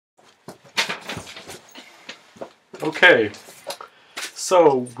Okay,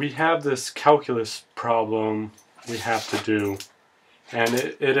 so we have this calculus problem we have to do, and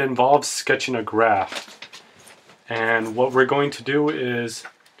it involves sketching a graph. And what we're going to do is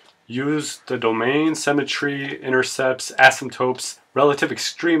use the domain, symmetry, intercepts, asymptotes, relative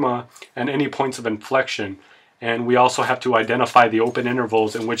extrema, and any points of inflection. And we also have to identify the open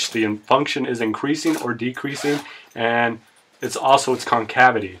intervals in which the function is increasing or decreasing, and it's also its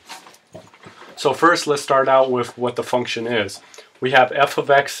concavity. So first, let's start out with what the function is. We have f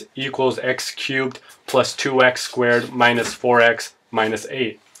of x equals x cubed plus 2x squared minus 4x minus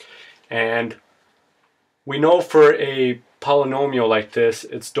 8. And we know for a polynomial like this,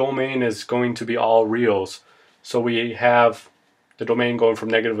 its domain is going to be all reals. So we have the domain going from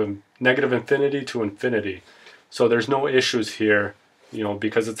negative infinity to infinity. So there's no issues here,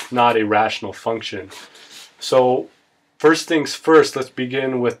 because it's not a rational function. So first things first, let's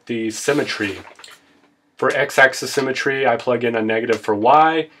begin with the symmetry. For x-axis symmetry, I plug in a negative for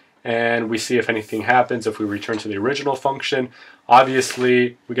y, and we see if anything happens if we return to the original function.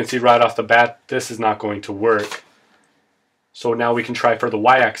 Obviously, we can see right off the bat, this is not going to work. So now we can try for the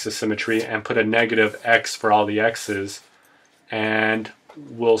y-axis symmetry and put a negative x for all the x's, and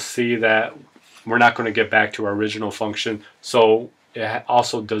we'll see that we're not going to get back to our original function, so it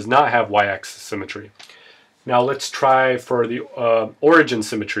also does not have y-axis symmetry. Now let's try for the origin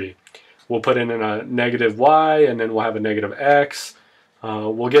symmetry. We'll put in a negative y, and then we'll have a negative x.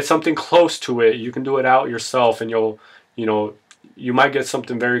 We'll get something close to it. You can do it out yourself, and you might get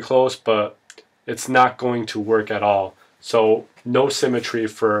something very close, but it's not going to work at all. So no symmetry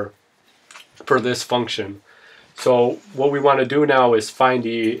for this function. So what we want to do now is find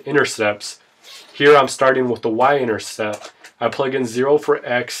the intercepts. Here I'm starting with the y-intercept. I plug in 0 for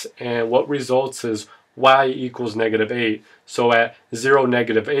x, and what results is y equals negative 8. So at 0,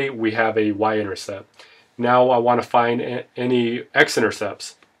 negative 8, we have a y-intercept. Now I want to find any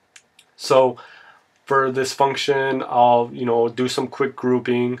x-intercepts. So for this function, I'll do some quick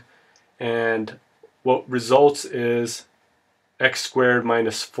grouping, and what results is x squared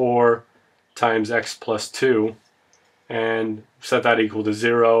minus 4 times x plus 2, and set that equal to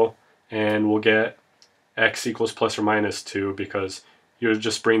 0, and we'll get x equals plus or minus 2, because you'll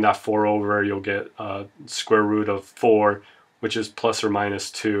just bring that 4 over, you'll get square root of 4, which is plus or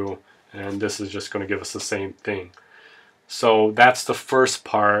minus 2, and this is just going to give us the same thing. So that's the first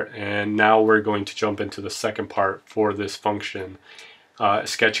part, and now we're going to jump into the second part for this function,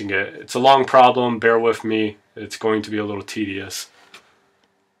 sketching it. It's a long problem, bear with me, it's going to be a little tedious.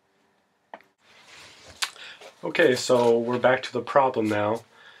 Okay, so we're back to the problem now.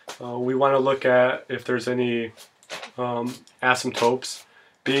 We want to look at if there's any asymptotes.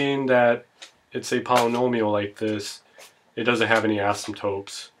 Being that it's a polynomial like this, it doesn't have any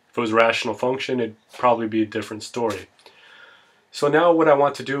asymptotes. If it was a rational function, it'd probably be a different story. So now what I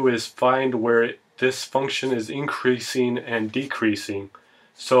want to do is find where this function is increasing and decreasing.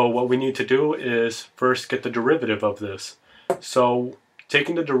 So what we need to do is first get the derivative of this. So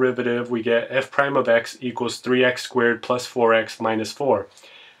taking the derivative, we get f prime of x equals 3x squared plus 4x minus 4.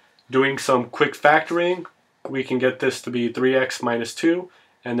 Doing some quick factoring, we can get this to be 3x minus 2,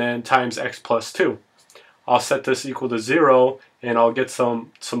 and then times x plus 2. I'll set this equal to 0, and I'll get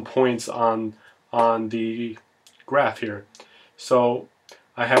some points on the graph here. So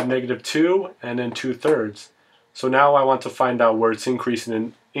I have negative 2 and then 2/3. So now I want to find out where it's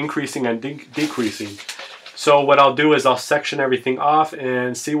increasing and decreasing. So what I'll do is I'll section everything off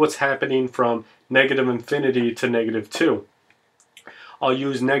and see what's happening from negative infinity to negative 2. I'll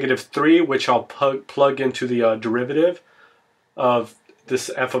use negative 3, which I'll plug into the derivative of this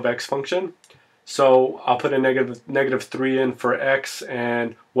f of x function. So I'll put a negative 3 in for x,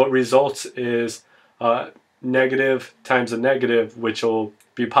 and what results is negative times a negative, which will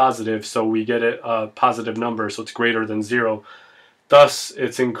be positive, so we get a positive number, so it's greater than 0. Thus,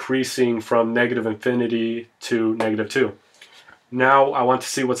 it's increasing from negative infinity to negative 2. Now I want to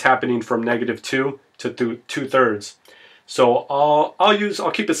see what's happening from negative 2 to 2/3. So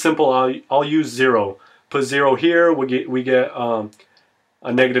I'll keep it simple. I'll use 0. Put 0 here. We get a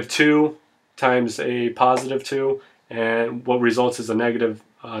negative 2 times a positive 2, and what results is a negative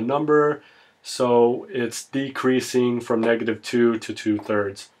number. So it's decreasing from negative 2 to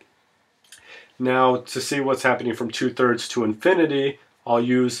 2/3. Now to see what's happening from 2/3 to infinity, I'll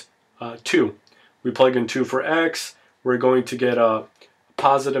use 2. We plug in 2 for x. We're going to get a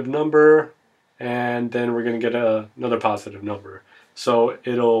positive number, and then we're going to get another positive number. So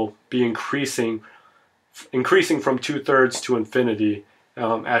it'll be increasing from 2/3 to infinity,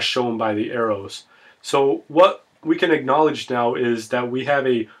 as shown by the arrows. So what we can acknowledge now is that we have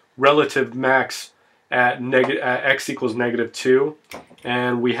a relative max at x equals -2,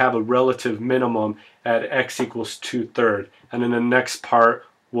 and we have a relative minimum at x equals 2/3. And in the next part,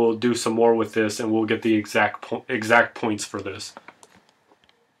 we'll do some more with this, and we'll get the exact points for this.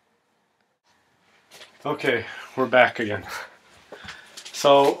 Okay, we're back again.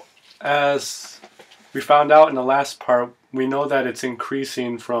 So, as we found out in the last part, we know that it's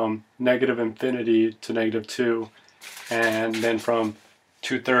increasing from -infinity to -2, and then from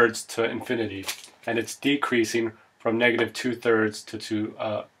 2/3 to infinity, and it's decreasing from -2/3 to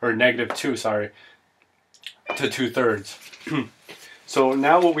 -2, sorry, to 2/3. So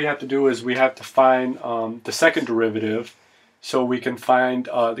now what we have to do is we have to find the second derivative, so we can find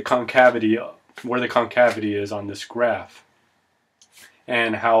the concavity, where the concavity is on this graph,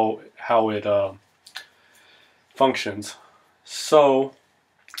 and how it functions. So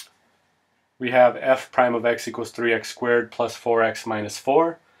we have f prime of x equals 3x squared plus 4x minus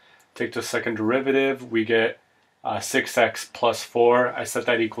 4. Take the second derivative, we get 6x plus 4. I set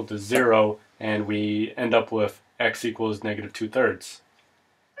that equal to 0, and we end up with x equals -2/3.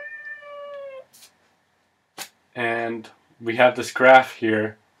 And we have this graph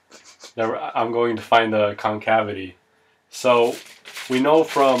here that I'm going to find the concavity. So we know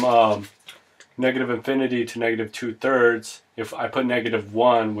from -infinity to -2/3, if I put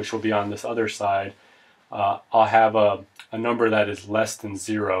 -1, which will be on this other side, I'll have a number that is less than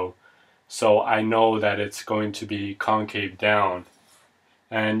 0. So I know that it's going to be concave down.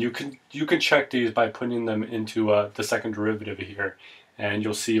 And you can check these by putting them into the second derivative here, and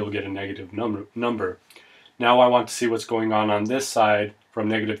you'll see you'll get a negative number. Now I want to see what's going on this side from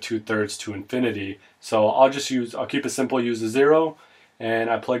 -2/3 to infinity. So I'll keep it simple, use a 0, and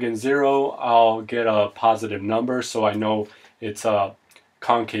I plug in 0, I'll get a positive number, so I know it's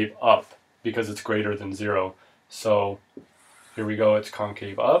concave up because it's greater than 0. So here we go, it's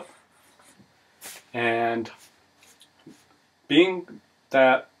concave up. And being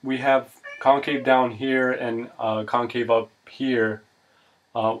that we have concave down here and concave up here,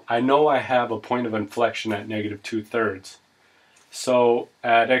 I know I have a point of inflection at -2/3. So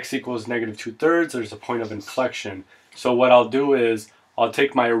at x equals -2/3, there's a point of inflection. So what I'll do is I'll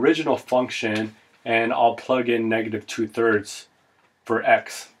take my original function and I'll plug in -2/3 for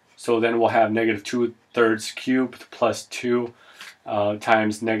x. So then we'll have -2/3 cubed plus 2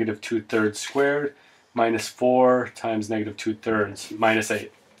 times -2/3 squared minus 4 times -2/3 minus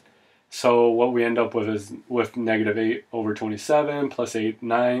 8. So what we end up with is -8/27 plus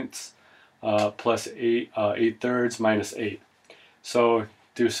 8/9 plus 8/3 minus 8. So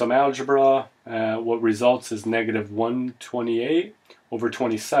do some algebra. What results is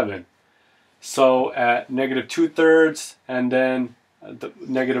 -128/27. So at -2/3 and then the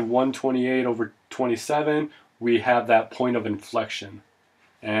 -128/27, we have that point of inflection.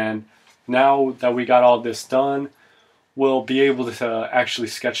 And now that we got all this done, we'll be able to actually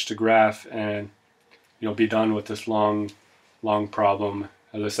sketch the graph and be done with this long problem.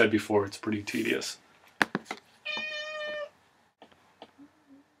 As I said before, it's pretty tedious.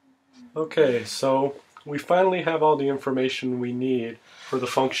 Okay, so we finally have all the information we need for the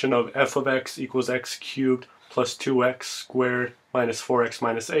function of f of x equals x cubed plus 2x squared minus 4x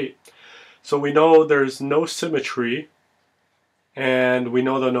minus 8. So we know there's no symmetry, and we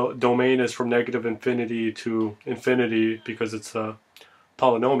know the domain is from -infinity to infinity because it's a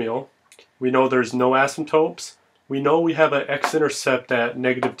polynomial. We know there's no asymptotes. We know we have an x-intercept at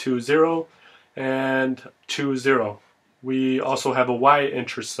 -2, 0 and 2, 0. We also have a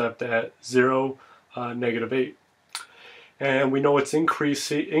y-intercept at 0, -8. And we know it's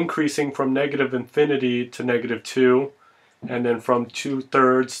increasing from -infinity to -2, and then from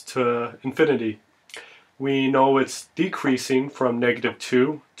 2/3 to infinity. We know it's decreasing from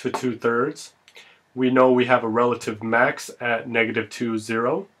 -2 to 2/3. We know we have a relative max at -2,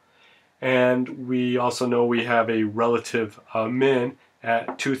 0. And we also know we have a relative min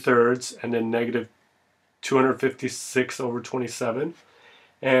at 2/3 and then -256/27.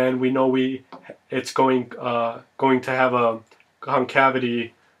 And we know it's going to have a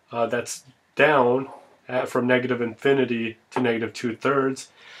concavity that's down from -infinity to -2/3.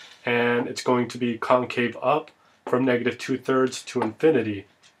 And it's going to be concave up from -2/3 to infinity.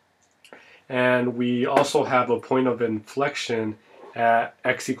 And we also have a point of inflection at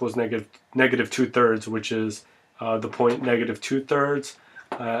x equals -2/3, which is the point -2/3,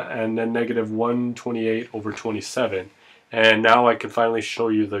 and then -128/27. And now I can finally show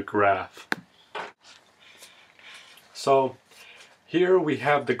you the graph. So here we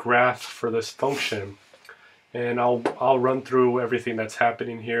have the graph for this function. And I'll run through everything that's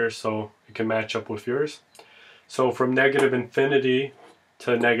happening here so it can match up with yours. So from -infinity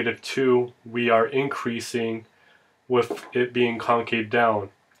to -2, we are increasing with it being concave down.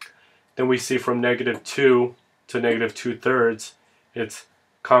 Then we see from -2 to -2/3, it's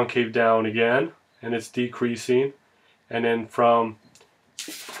concave down again, and it's decreasing. And then from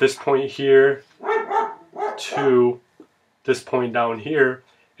this point here to this point down here,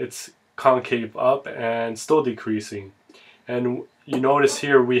 it's concave up and still decreasing. And you notice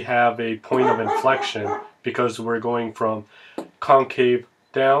here we have a point of inflection because we're going from concave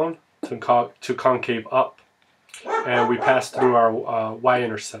down to concave up. And we pass through our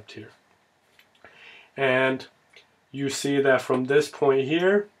y-intercept here. And you see that from this point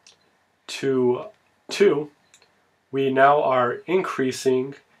here to 2, we now are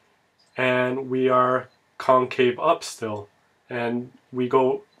increasing and we are concave up still. And we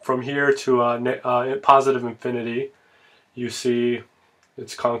go from here to positive infinity. You see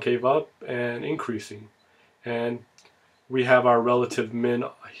it's concave up and increasing. And we have our relative min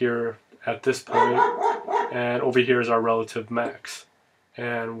here at this point, and over here is our relative max.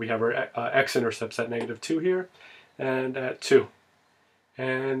 And we have our x-intercepts at -2 here and at 2.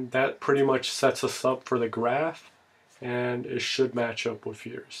 And that pretty much sets us up for the graph, and it should match up with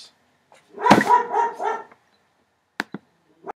yours.